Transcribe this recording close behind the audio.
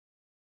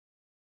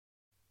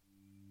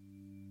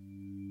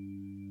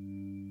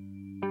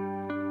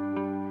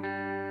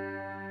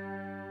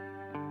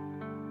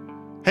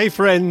Hey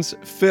friends,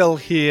 Phil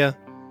here.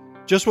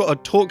 Just want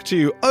to talk to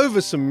you over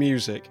some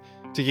music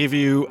to give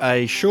you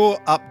a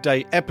short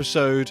update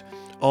episode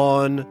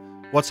on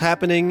what's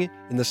happening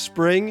in the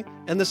spring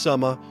and the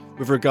summer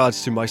with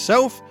regards to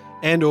myself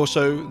and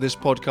also this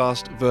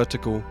podcast,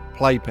 Vertical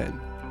Playpen.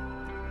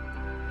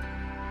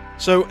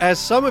 So as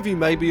some of you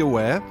may be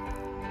aware,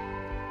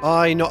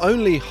 I not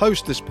only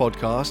host this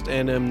podcast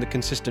and am the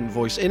consistent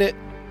voice in it,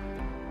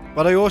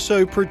 but I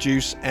also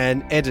produce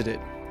and edit it.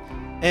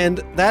 And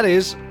that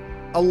is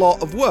a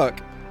lot of work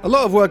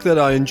that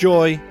I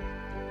enjoy,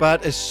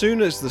 but as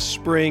soon as the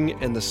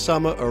spring and the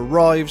summer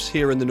arrives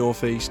here in the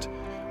Northeast,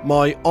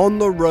 my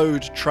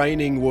on-the-road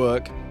training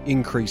work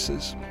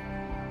increases.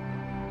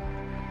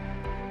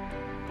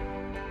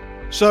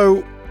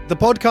 So the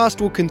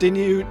podcast will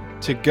continue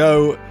to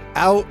go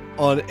out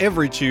on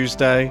every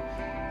Tuesday.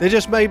 There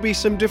just may be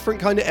some different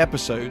kind of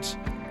episodes,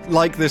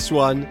 like this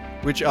one,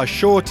 which are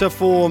shorter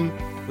form,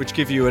 which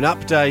give you an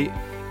update,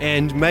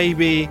 and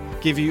maybe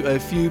give you a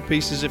few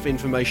pieces of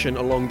information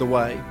along the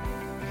way.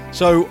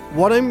 So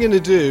what I'm going to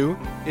do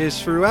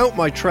is throughout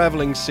my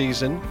traveling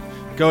season,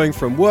 going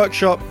from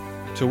workshop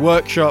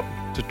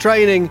to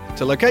training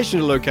to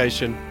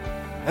location,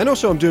 and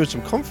also I'm doing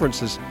some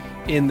conferences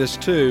in this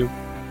too,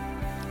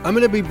 I'm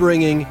going to be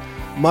bringing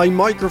my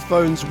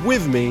microphones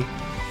with me,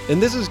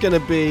 and this is going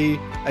to be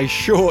a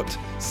short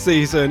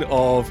season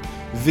of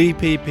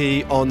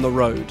VPP on the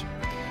road.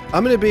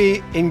 I'm going to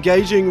be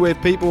engaging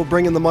with people,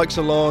 bringing the mics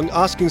along,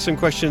 asking some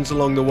questions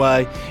along the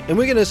way, and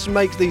we're going to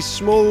make these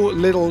small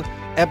little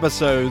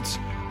episodes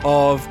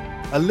of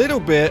a little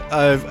bit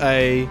of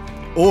a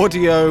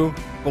audio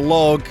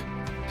blog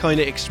kind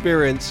of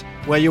experience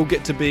where you'll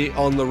get to be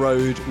on the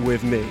road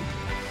with me.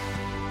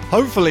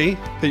 Hopefully,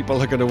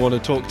 people are going to want to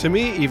talk to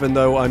me, even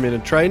though I'm in a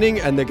training,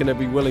 and they're going to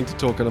be willing to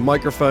talk on a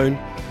microphone.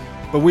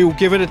 But we will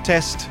give it a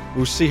test.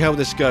 We'll see how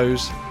this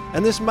goes,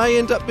 and this may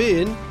end up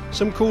being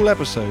some cool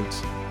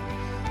episodes.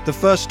 The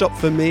first stop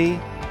for me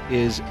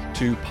is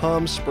to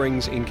Palm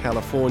Springs in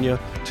California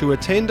to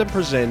attend and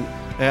present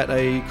at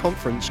a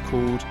conference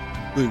called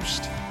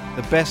Boost,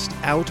 the Best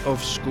Out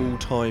of School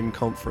Time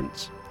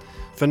Conference.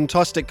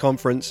 Fantastic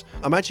conference.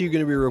 I'm actually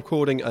going to be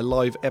recording a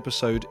live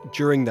episode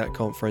during that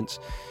conference,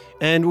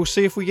 and we'll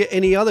see if we get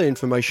any other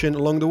information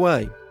along the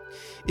way.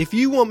 If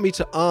you want me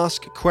to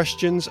ask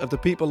questions of the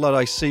people that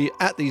I see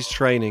at these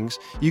trainings,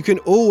 you can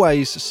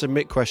always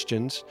submit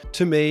questions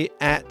to me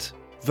at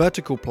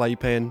Vertical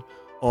Playpen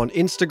on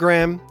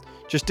Instagram.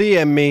 Just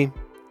DM me.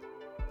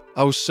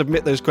 I'll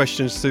submit those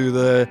questions to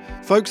the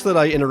folks that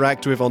I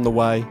interact with on the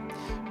way.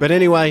 But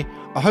anyway,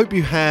 I hope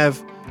you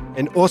have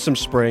an awesome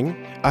spring.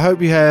 I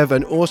hope you have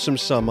an awesome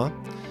summer.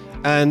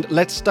 And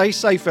let's stay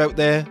safe out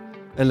there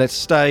and let's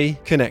stay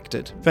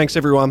connected. Thanks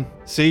everyone.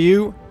 See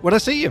you when I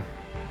see you.